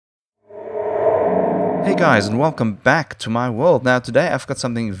Hey guys, and welcome back to my world. Now today I've got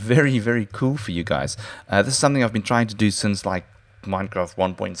something very cool for you guys. This is something I've been trying to do since like Minecraft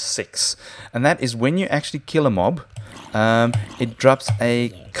 1.6, and that is when you actually kill a mob, it drops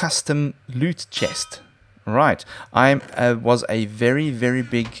a custom loot chest. Right, I was a very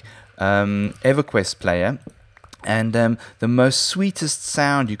big EverQuest player, and the most sweetest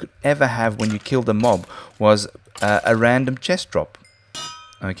sound you could ever have when you killed a mob was a random chest drop.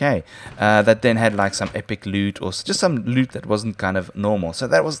 Okay, that then had like some epic loot or just some loot that wasn't kind of normal. So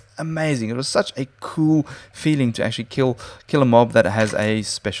that was amazing. It was such a cool feeling to actually kill a mob that has a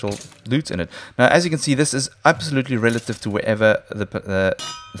special loot in it. Now, as you can see, this is absolutely relative to wherever the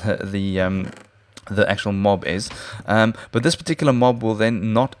actual mob is. But this particular mob will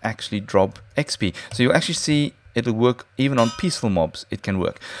then not actually drop XP. So you'll actually see it'll work even on peaceful mobs. It can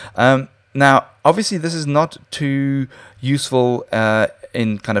work. Now, obviously, this is not too useful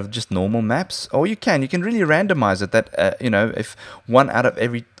in kind of just normal maps, or you can really randomize it that you know, if 1 out of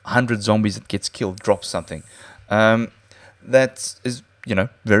every 100 zombies that gets killed drops something, that is, you know,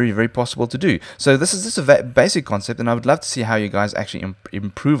 very possible to do. So this is just a basic concept, and I would love to see how you guys actually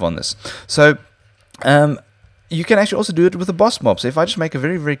improve on this. So you can actually also do it with the boss mob. So if I just make a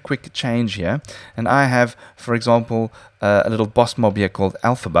very quick change here, and I have, for example, a little boss mob here called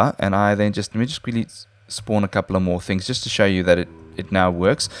Alphaba, and I then let me just quickly spawn a couple of more things just to show you that it now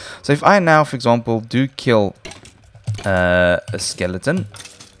works. So if I now, for example, do kill a skeleton,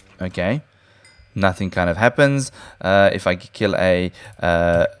 okay, nothing kind of happens. If I kill a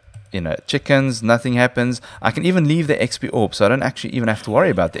chickens, nothing happens. I can even leave the XP orbs, so I don't actually even have to worry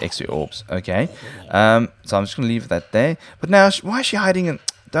about the XP orbs. Okay, so I'm just gonna leave that there. But now, why is she hiding in?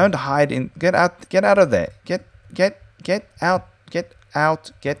 Don't hide in. Get out of there. Get out.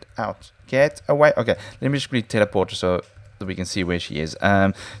 Get away. Okay, let me just quickly teleport her so that we can see where she is.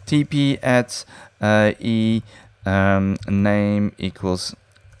 TP at name equals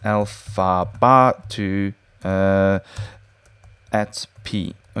Alphaba to at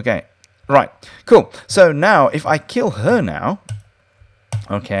P. Okay, right, cool. So now, if I kill her now,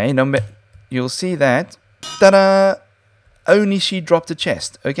 okay, you'll see that, ta-da, only she dropped a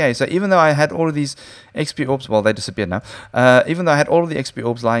chest. Okay, so even though I had all of these XP orbs, well, they disappeared now. Even though I had all of the XP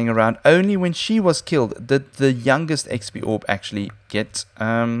orbs lying around, only when she was killed did the youngest XP orb actually get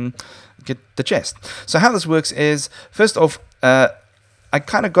the chest. So how this works is, first off, I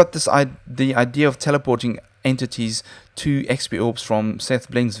kind of got the idea of teleporting entities to XP orbs from Seth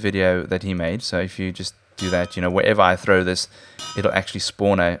Blink's video that he made. So if you just do that, you know, wherever I throw this, it'll actually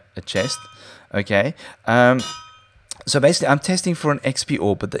spawn a chest. Okay. So basically, I'm testing for an XP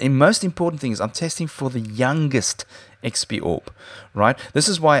orb, but the most important thing is I'm testing for the youngest XP orb, right? This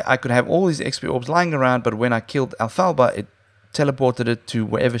is why I could have all these XP orbs lying around, but when I killed Alphaba, it teleported it to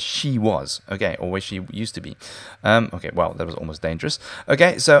wherever she was, okay, or where she used to be. Okay, well, that was almost dangerous.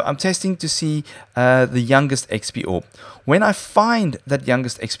 Okay, so I'm testing to see the youngest XP orb. When I find that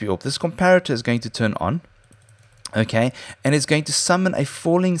youngest XP orb, this comparator is going to turn on. Okay, and it's going to summon a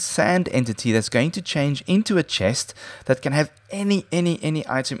falling sand entity that's going to change into a chest that can have any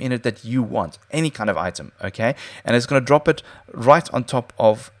item in it that you want, any kind of item. Okay, and it's going to drop it right on top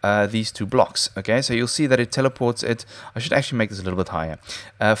of these 2 blocks. Okay, so you'll see that it teleports it. I should actually make this a little bit higher.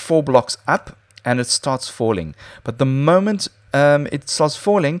 4 blocks up, and it starts falling. But the moment it starts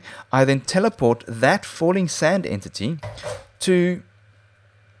falling, I then teleport that falling sand entity to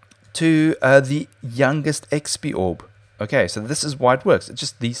the youngest XP orb. Okay, so this is why it works. It's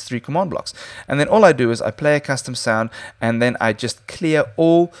just these 3 command blocks. And then all I do is I play a custom sound, and then I just clear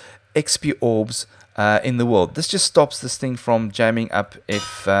all XP orbs in the world. This just stops this thing from jamming up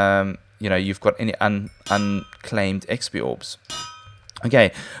if you know, you've got any unclaimed XP orbs.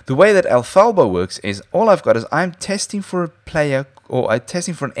 Okay, the way that Alphaba works is all I've got is I'm testing for a player, or I'm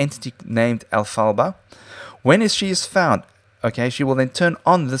testing for an entity named Alphaba. When she is found, okay, she will then turn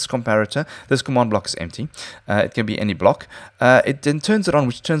on this comparator. This command block is empty. It can be any block. It then turns it on,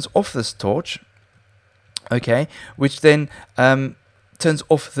 which turns off this torch. Okay, which then turns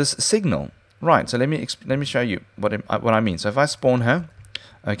off this signal. Right. So let me show you what I mean. So if I spawn her,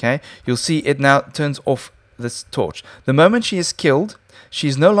 okay, you'll see it now turns off this torch. The moment she is killed, she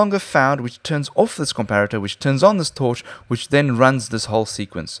is no longer found, which turns off this comparator, which turns on this torch, which then runs this whole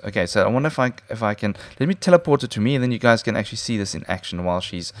sequence. Okay, so I wonder if I can, let me teleport it to me, and then you guys can actually see this in action while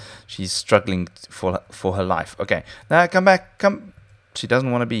she's struggling for her life. Okay, now come back, she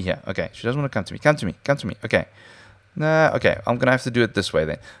doesn't want to be here. Okay, she doesn't want to come to me. Okay, okay, I'm gonna have to do it this way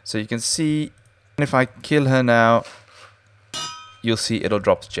then. So you can see, if I kill her now, you'll see it'll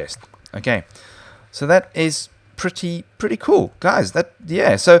drop the chest. Okay, so that is pretty cool, guys.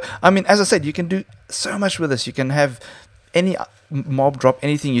 Yeah, so I mean, as I said, you can do so much with this. You can have any mob drop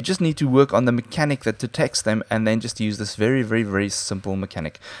anything. You just need to work on the mechanic that detects them, and then just use this very simple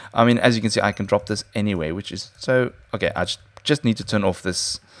mechanic. I mean, as you can see, I can drop this anyway, which is so okay. I just need to turn off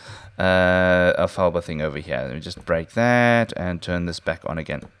this Alfalba thing over here. Let me just break that and turn this back on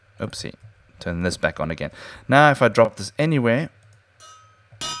again. Oopsie, turn this back on again. Now if I drop this anywhere,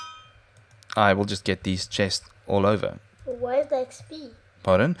 I will just get these chests all over. Why is the XP?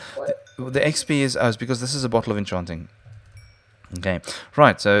 Pardon? The XP is because this is a bottle of enchanting. Okay,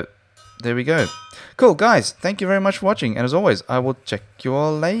 right, so there we go. Cool, guys, thank you very much for watching, and as always, I will check you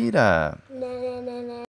all later.